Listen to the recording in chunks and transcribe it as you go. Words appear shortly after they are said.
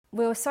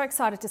We were so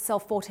excited to sell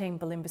 14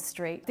 Bulimba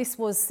Street. This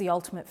was the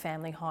ultimate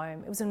family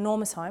home. It was an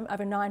enormous home,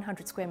 over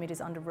 900 square metres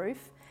under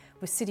roof,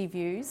 with city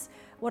views.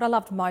 What I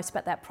loved most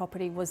about that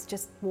property was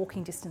just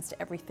walking distance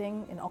to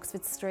everything in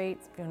Oxford Street.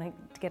 If you wanted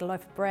to get a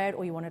loaf of bread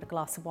or you wanted a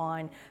glass of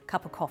wine,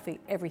 cup of coffee,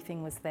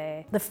 everything was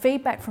there. The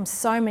feedback from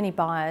so many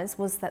buyers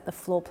was that the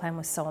floor plan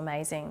was so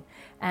amazing.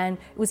 And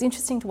it was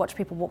interesting to watch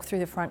people walk through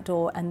the front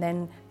door and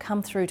then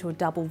come through to a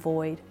double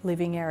void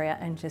living area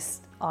and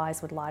just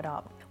eyes would light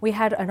up. We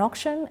had an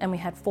auction and we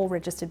had 4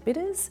 registered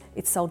bidders.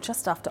 It sold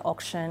just after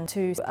auction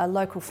to a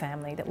local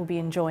family that will be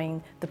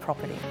enjoying the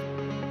property.